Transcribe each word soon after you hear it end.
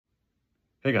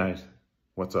Hey guys,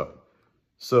 what's up?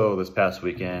 So this past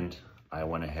weekend, I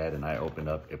went ahead and I opened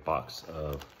up a box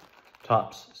of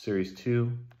Topps Series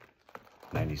 2,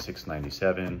 96,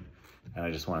 97, and I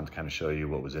just wanted to kind of show you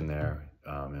what was in there.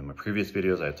 In my previous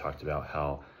videos, I talked about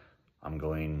how I'm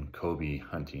going Kobe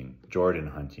hunting, Jordan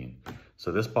hunting.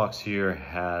 So this box here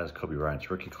has Kobe Bryant's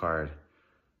rookie card,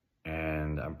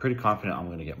 and I'm pretty confident I'm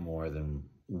gonna get more than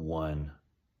one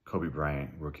Kobe Bryant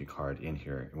rookie card in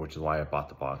here, which is why I bought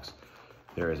the box.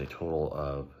 There is a total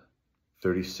of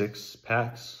 36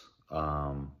 packs.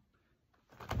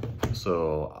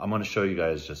 So I'm gonna show you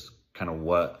guys just kind of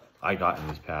what I got in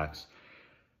these packs.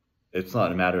 It's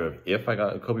not a matter of if I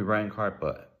got a Kobe Bryant card,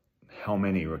 but how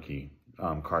many rookie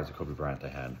cards of Kobe Bryant I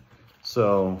had.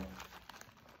 So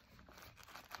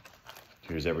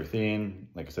here's everything.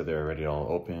 Like I said, they're already all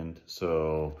opened.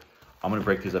 So I'm gonna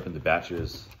break these up into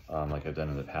batches like I've done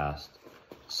in the past.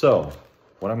 So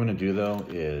what I'm gonna do though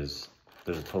is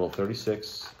there's a total of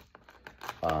 36.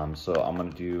 So I'm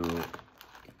gonna do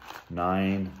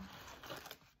 9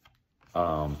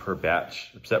 per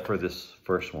batch, except for this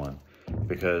first one,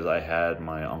 because I had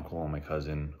my uncle and my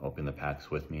cousin open the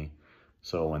packs with me.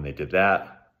 So when they did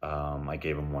that, I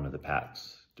gave them one of the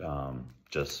packs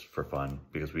just for fun,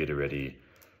 because we had already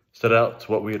set out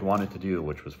to what we had wanted to do,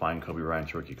 which was find Kobe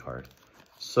Bryant's rookie card.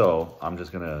 So I'm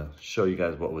just gonna show you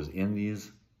guys what was in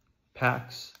these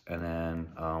packs, and then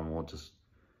we'll just,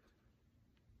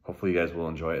 hopefully you guys will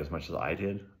enjoy it as much as I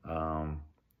did.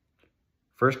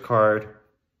 First card,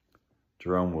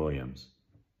 Jerome Williams.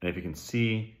 And if you can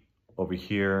see over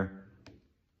here,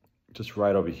 just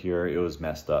right over here, it was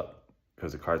messed up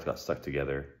because the cards got stuck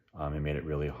together. It made it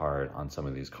really hard on some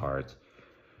of these cards.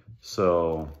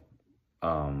 So,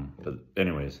 but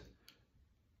anyways,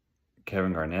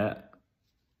 Kevin Garnett,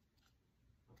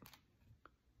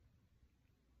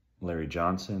 Larry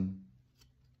Johnson,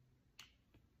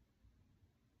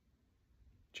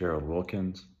 Gerald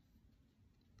Wilkins,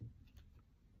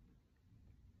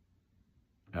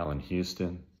 Allen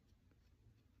Houston,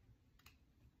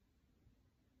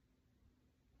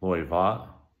 Loy Vaught,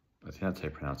 I think that's how you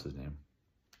pronounce his name,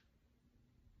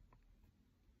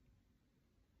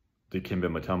 Dikembe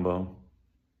Mutombo,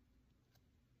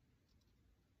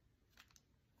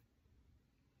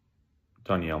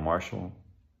 Danielle Marshall,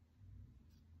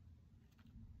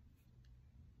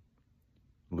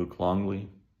 Luke Longley,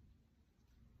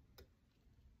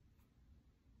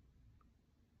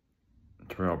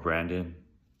 Terrell Brandon,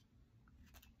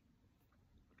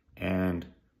 and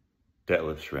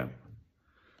Detlef Shrimp.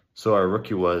 So our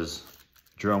rookie was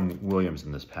Jerome Williams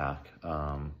in this pack.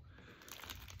 And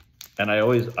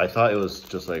I thought it was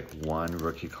just like one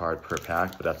rookie card per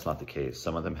pack, but that's not the case.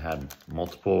 Some of them had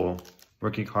multiple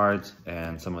rookie cards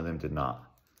and some of them did not.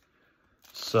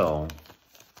 So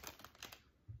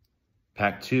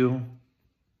pack 2,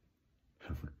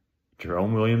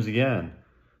 Jerome Williams again.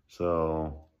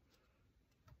 So,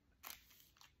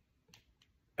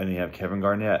 and you have Kevin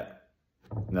Garnett.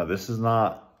 Now this is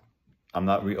not, I'm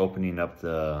not reopening up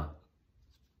the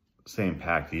same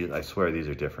pack. I swear these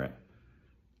are different.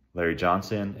 Larry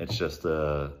Johnson, it's just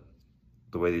the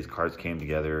way these cards came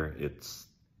together, it's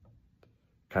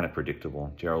kind of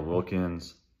predictable. Gerald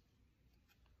Wilkins.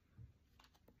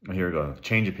 Oh, here we go,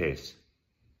 change of pace.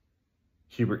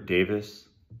 Hubert Davis.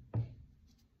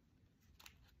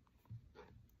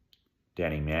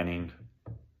 Danny Manning.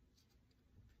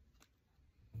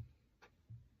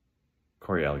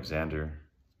 Corey Alexander.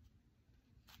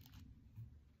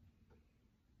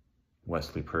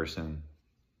 Wesley Person.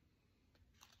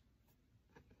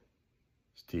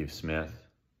 Steve Smith.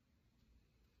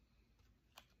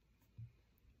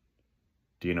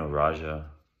 Dino Raja.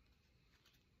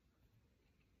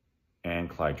 And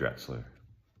Clyde Drexler.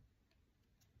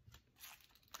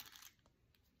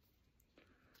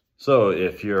 So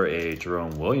if you're a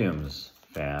Jerome Williams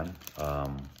fan,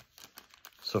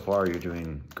 so far you're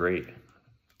doing great.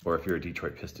 Or if you're a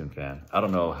Detroit Piston fan, I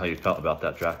don't know how you felt about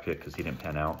that draft pick because he didn't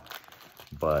pan out.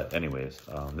 But anyways,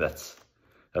 that's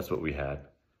what we had.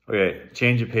 Okay,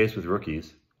 change of pace with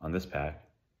rookies on this pack.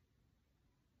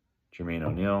 Jermaine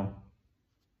O'Neal,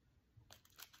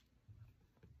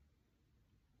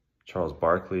 Charles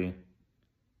Barkley.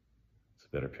 It's a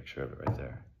better picture of it right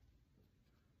there.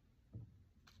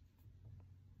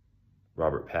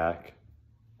 Robert Pack.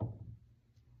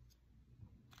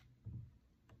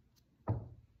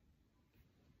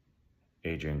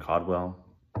 Adrian Caldwell.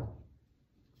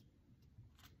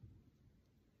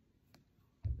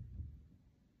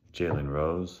 Jalen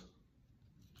Rose.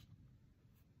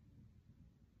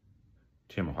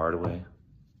 Tim Hardaway.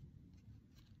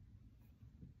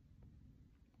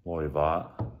 Loy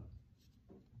Vaught,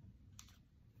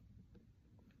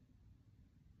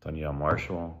 Danielle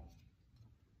Marshall,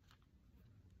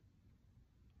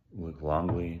 Luke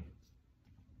Longley,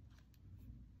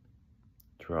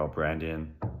 Terrell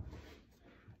Brandon,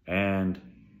 and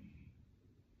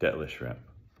Detlef Shrimp.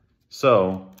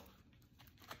 So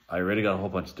I already got a whole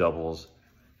bunch of doubles,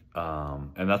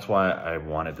 and that's why I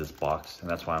wanted this box, and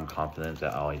that's why I'm confident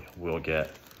that I will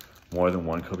get more than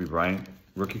one Kobe Bryant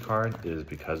rookie card, is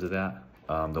because of that.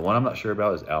 The one I'm not sure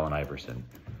about is Allen Iverson,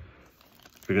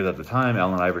 because at the time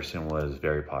Allen Iverson was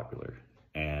very popular,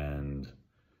 and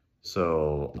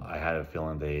so I had a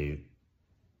feeling they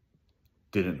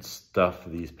didn't stuff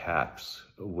these packs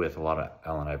with a lot of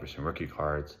Allen Iverson rookie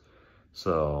cards.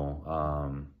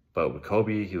 So, but with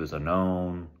Kobe, he was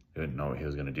unknown. They didn't know what he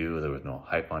was going to do. There was no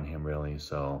hype on him really.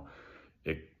 So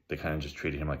they kind of just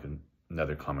treated him like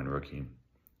another common rookie.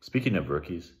 Speaking of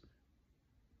rookies,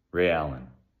 Ray Allen,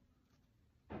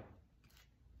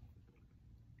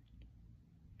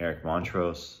 Eric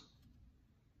Montrose,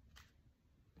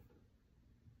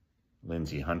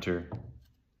 Lindsey Hunter.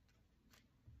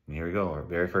 And here we go, our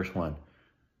very first one.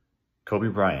 Kobe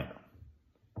Bryant.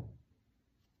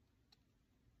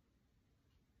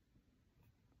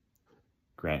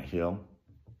 Grant Hill.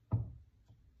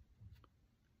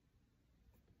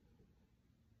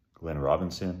 Glenn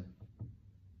Robinson.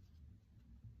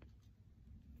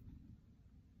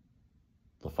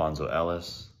 LaFonso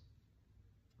Ellis.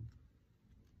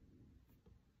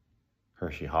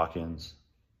 Hershey Hawkins.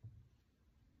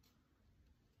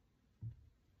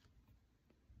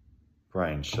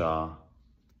 Brian Shaw.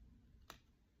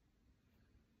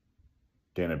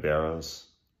 Dana Barros.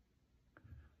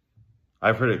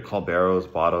 I've heard it called Barros,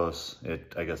 Bottos.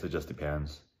 I guess it just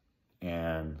depends.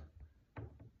 And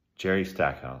Jerry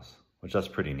Stackhouse, which that's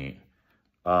pretty neat.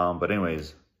 But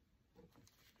anyways,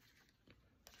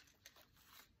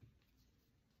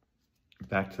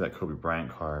 back to that Kobe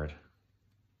Bryant card.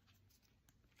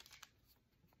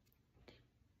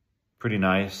 Pretty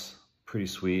nice, pretty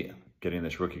sweet getting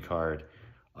this rookie card.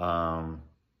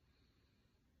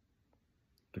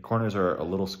 The corners are a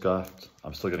little scuffed.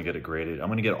 I'm still gonna get it graded. I'm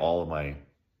gonna get all of my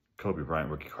Kobe Bryant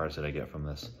rookie cards that I get from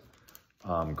this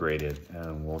graded,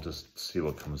 and we'll just see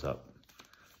what comes up.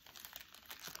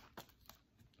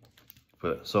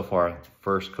 But so far,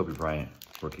 first Kobe Bryant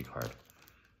rookie card.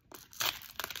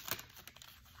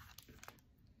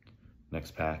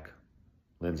 Next pack,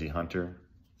 Lindsey Hunter.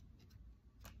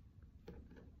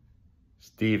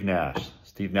 Steve Nash.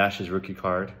 Steve Nash's rookie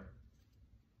card.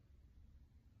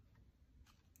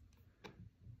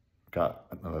 Got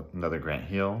another Grant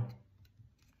Hill.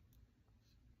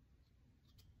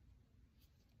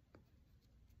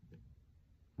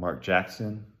 Mark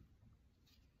Jackson.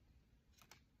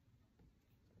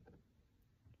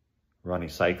 Ronnie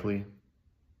Cycli.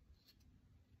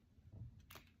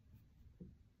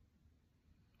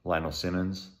 Lionel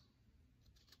Simmons.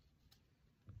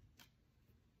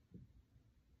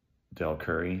 Del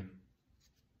Curry.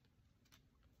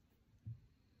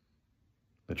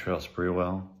 Latrell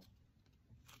Sprewell.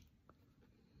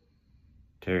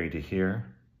 Terry DeHeer.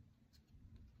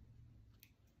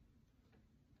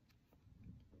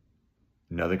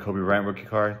 Another Kobe Bryant rookie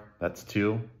card. That's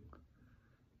two.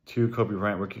 Two Kobe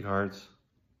Bryant rookie cards.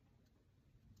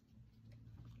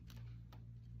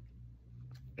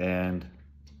 And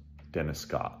Dennis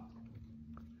Scott.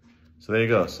 So there you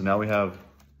go. So now we have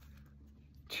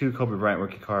two Kobe Bryant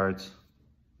rookie cards.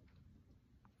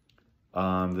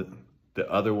 The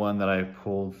other one that I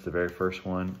pulled, the very first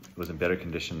one, was in better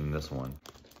condition than this one.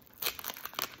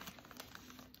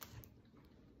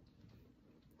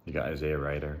 You got Isaiah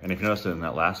Ryder. And if you notice in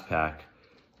that last pack,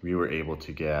 we were able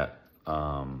to get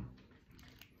a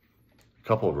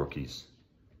couple of rookies.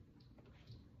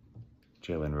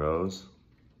 Jalen Rose,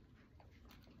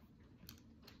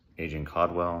 Adrian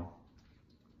Caldwell,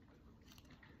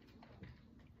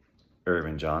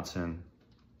 Irvin Johnson.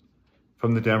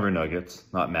 From the Denver Nuggets,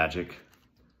 not Magic,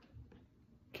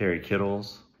 Kerry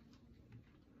Kittles,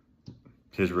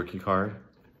 his rookie card,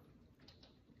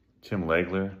 Tim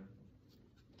Legler,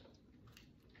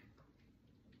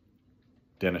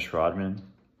 Dennis Rodman,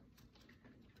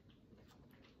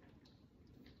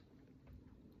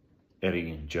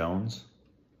 Eddie Jones,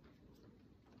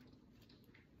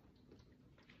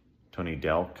 Tony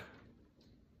Delk,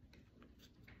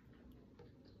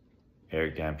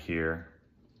 Eric Dampier,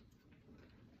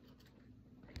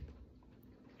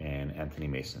 and Anthony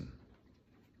Mason.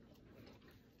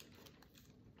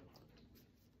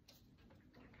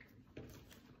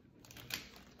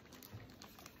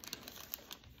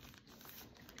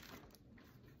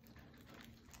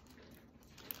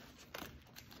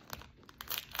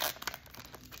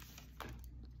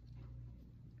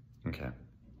 Okay,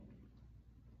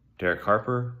 Derek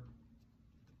Harper,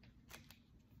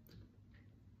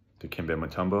 Dikembe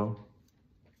Mutombo,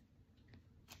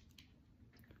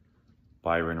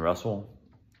 Byron Russell.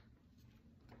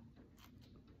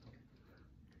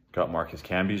 Got Marcus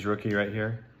Camby's rookie right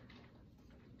here.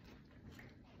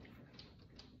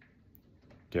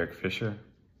 Derek Fisher.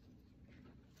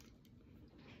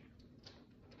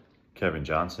 Kevin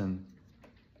Johnson.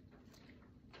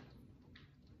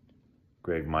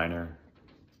 Greg Minor.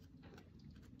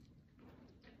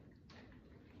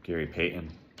 Gary Payton.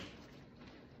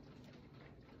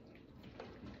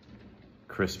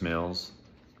 Chris Mills.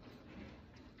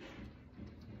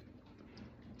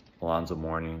 Alonzo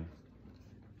Mourning.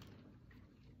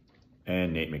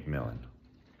 And Nate McMillan.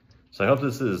 So I hope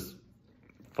this is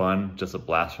fun, just a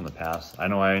blast from the past. I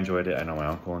know I enjoyed it. I know my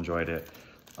uncle enjoyed it.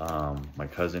 My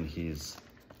cousin, he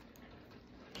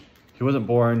wasn't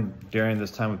born during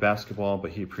this time of basketball, but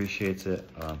he appreciates it.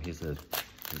 He's a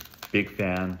big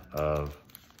fan of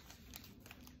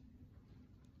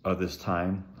this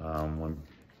time, when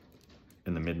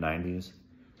in the mid-90s.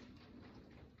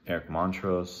 Eric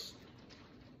Montrose,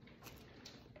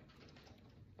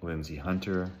 Lindsey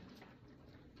Hunter.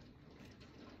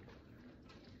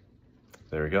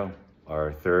 There we go,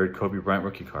 our third Kobe Bryant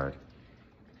rookie card.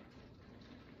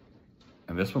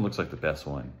 And this one looks like the best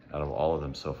one out of all of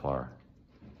them so far.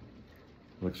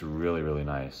 Looks really, really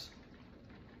nice.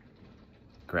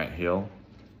 Grant Hill.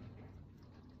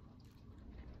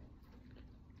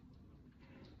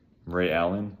 Ray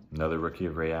Allen, another rookie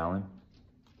of Ray Allen.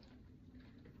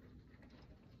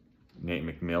 Nate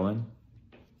McMillan.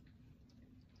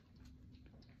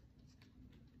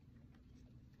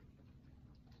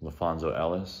 LaFonso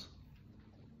Ellis.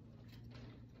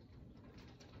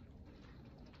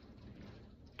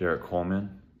 Derek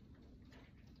Coleman.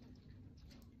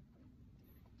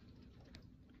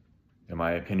 In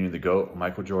my opinion, the GOAT,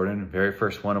 Michael Jordan. Very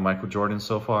first one of Michael Jordan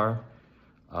so far.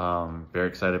 Very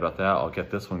excited about that. I'll get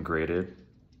this one graded.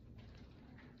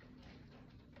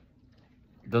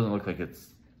 Doesn't look like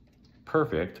it's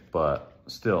perfect, but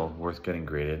still worth getting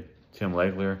graded. Tim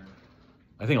Legler.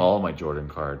 I think all of my Jordan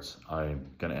cards, I'm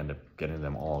gonna end up getting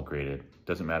them all graded.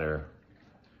 Doesn't matter.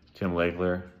 Tim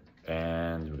Legler,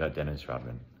 and we got Dennis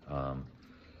Rodman.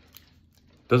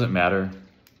 Doesn't matter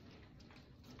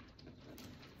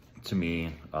to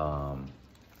me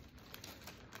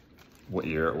what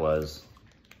year it was.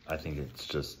 I think it's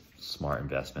just smart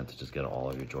investment to just get all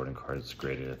of your Jordan cards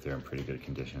graded if they're in pretty good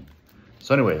condition.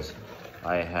 So anyways,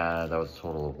 that was a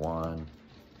total of 1,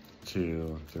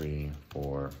 2, 3,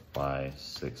 4, 5,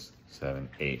 6, 7,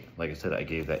 8. Like I said, I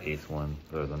gave that 8th one,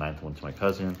 or the 9th one, to my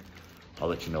cousin. I'll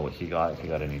let you know what he got, if he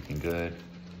got anything good.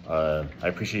 I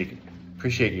appreciate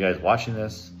you guys watching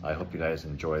this. I hope you guys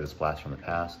enjoy this blast from the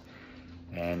past.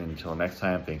 And until next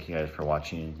time, thank you guys for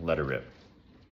watching. Let it rip.